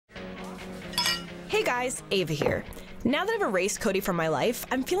Hey guys, Eva here. Now that I've erased Cody from my life,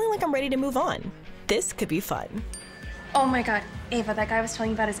 I'm feeling like I'm ready to move on. This could be fun. Oh my god, Eva, that guy was telling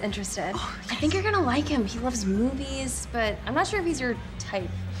you about is interested. Oh, yes. I think you're gonna like him. He loves movies, but I'm not sure if he's your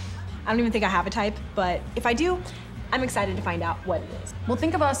type. I don't even think I have a type, but if I do, I'm excited to find out what it is. Well,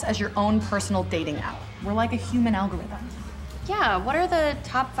 think of us as your own personal dating app. We're like a human algorithm. Yeah, what are the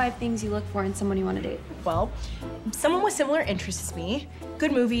top 5 things you look for in someone you want to date? Well, someone with similar interests as me,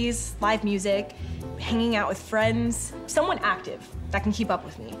 good movies, live music, hanging out with friends, someone active that can keep up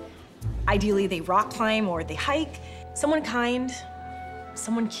with me. Ideally, they rock climb or they hike, someone kind,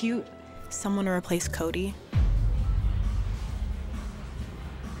 someone cute. Someone to replace Cody.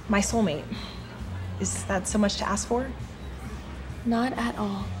 My soulmate. Is that so much to ask for? Not at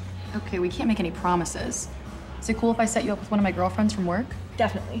all. Okay, we can't make any promises. Is it cool if I set you up with one of my girlfriends from work?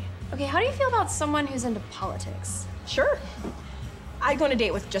 Definitely. Okay, how do you feel about someone who's into politics? Sure. I'd go on a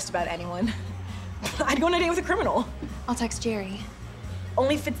date with just about anyone. I'd go on a date with a criminal. I'll text Jerry.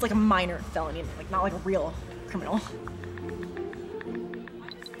 Only if it's like a minor felony, like not like a real criminal.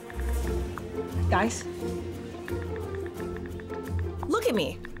 Guys? Look at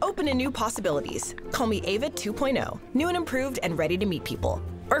me, open to new possibilities. Call me Ava 2.0, new and improved and ready to meet people,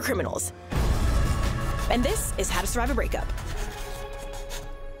 or criminals. And this is How to Survive a Breakup.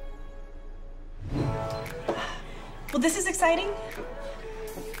 Well, this is exciting.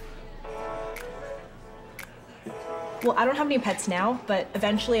 Well, I don't have any pets now, but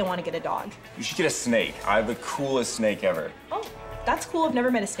eventually I want to get a dog. You should get a snake. I have the coolest snake ever. Oh, that's cool. I've never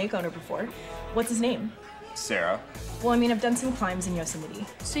met a snake owner before. What's his name? Sarah. Well, I mean, I've done some climbs in Yosemite.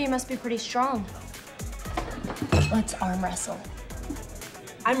 So you must be pretty strong. Let's arm wrestle.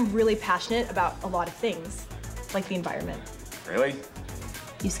 I'm really passionate about a lot of things, like the environment. Really?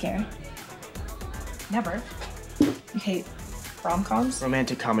 You scared? Never. You hate rom-coms?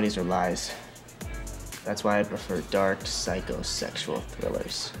 Romantic comedies are lies. That's why I prefer dark, psychosexual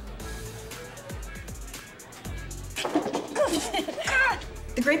thrillers.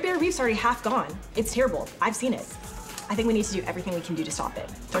 The Great Barrier Reef's already half gone. It's terrible. I've seen it. I think we need to do everything we can do to stop it.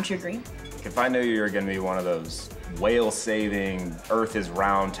 Don't you agree? If I knew you were gonna be one of those whale-saving, Earth is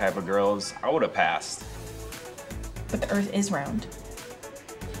round type of girls, I would have passed. But the Earth is round.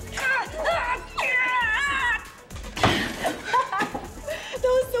 That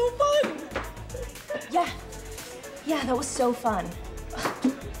was so fun! Yeah, that was so fun.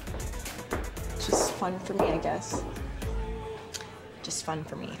 Just fun for me, I guess. Just fun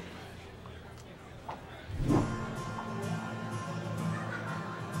for me.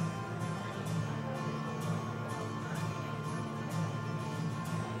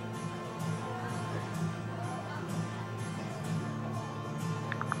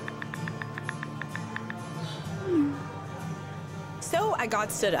 So I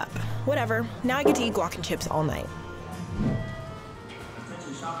got stood up. Whatever, now I get to eat guac and chips all night.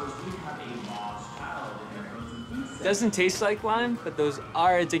 Doesn't taste like lime, but those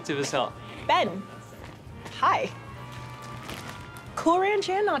are addictive as hell. Ben, hi. Cool Ranch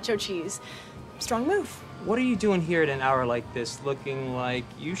and nacho cheese. Strong move. What are you doing here at an hour like this, looking like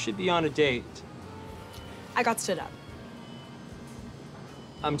you should be on a date? I got stood up.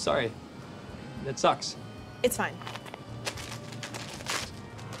 I'm sorry. That sucks. It's fine.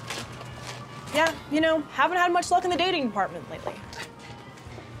 Yeah, you know, haven't had much luck in the dating department lately.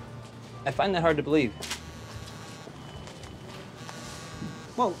 I find that hard to believe.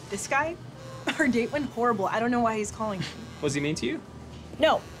 Whoa, this guy? Our date went horrible. I don't know why he's calling me. Was he mean to you?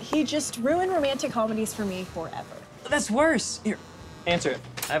 No, he just ruined romantic comedies for me forever. That's worse. Here, answer it.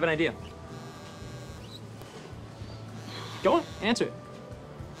 I have an idea. Go on, answer it.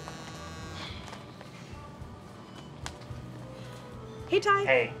 Hey, Ty.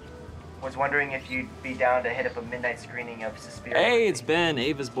 Hey, was wondering if you'd be down to hit up a midnight screening of Suspiria. Hey, it's Ben,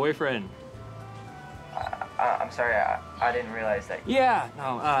 Ava's boyfriend. I'm sorry, I didn't realize that. Yeah,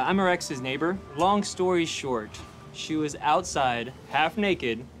 no, I'm her ex's neighbor. Long story short, she was outside, half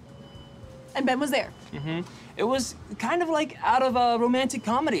naked. And Ben was there. Mm-hmm. It was kind of like out of a romantic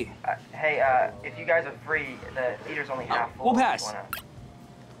comedy. Hey, if you guys are free, the theater's only half full. We'll pass. Wanna...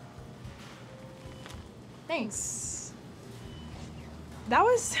 Thanks. That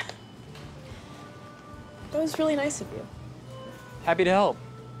was really nice of you. Happy to help.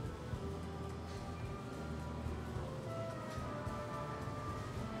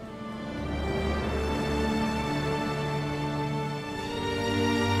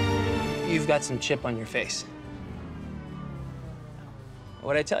 You've got some chip on your face.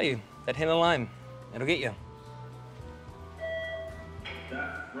 What'd I tell you? That hint of lime, it'll get you.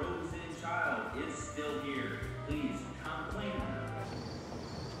 That frozen child is still here. Please come claim her.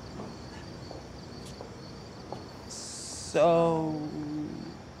 So...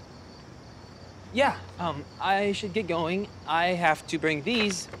 Yeah, I should get going. I have to bring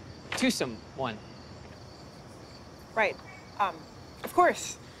these to someone. Right. Of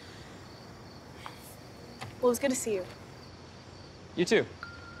course. Well, it was good to see you. You too.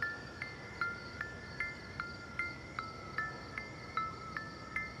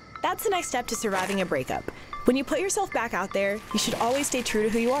 That's the next step to surviving a breakup. When you put yourself back out there, you should always stay true to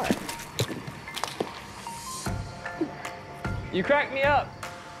who you are. You cracked me up.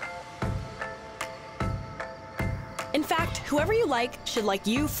 In fact, whoever you like should like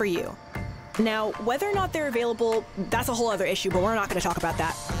you for you. Now, whether or not they're available, that's a whole other issue, but we're not going to talk about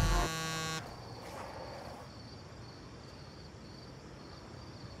that.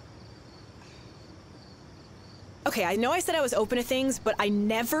 Okay, I know I said I was open to things, but I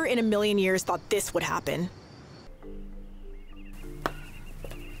never in a million years thought this would happen.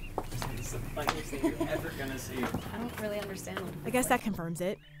 This is the funniest thing you're ever gonna see. I don't really understand. I guess that confirms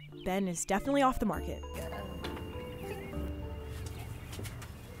it. Ben is definitely off the market.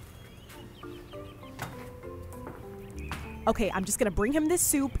 Okay, I'm just gonna bring him this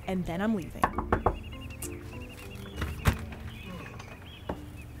soup and then I'm leaving.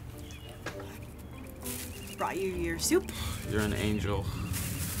 Brought you your soup. You're an angel.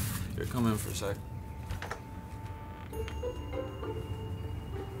 Here, come in for a sec.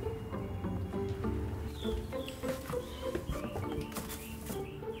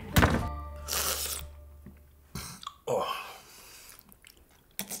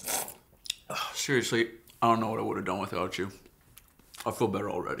 Seriously, I don't know what I would have done without you. I feel better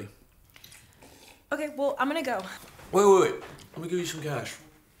already. Okay, well, I'm gonna go. Wait. Let me give you some cash.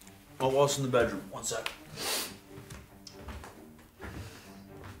 I'll waltz in the bedroom. One sec.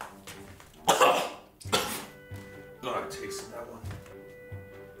 Oh, I tasted that one.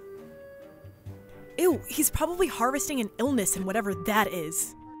 Ew, he's probably harvesting an illness and whatever that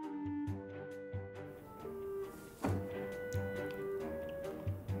is.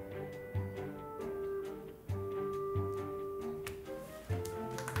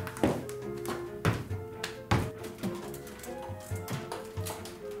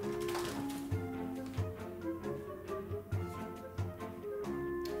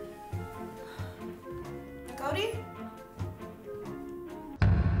 Cody?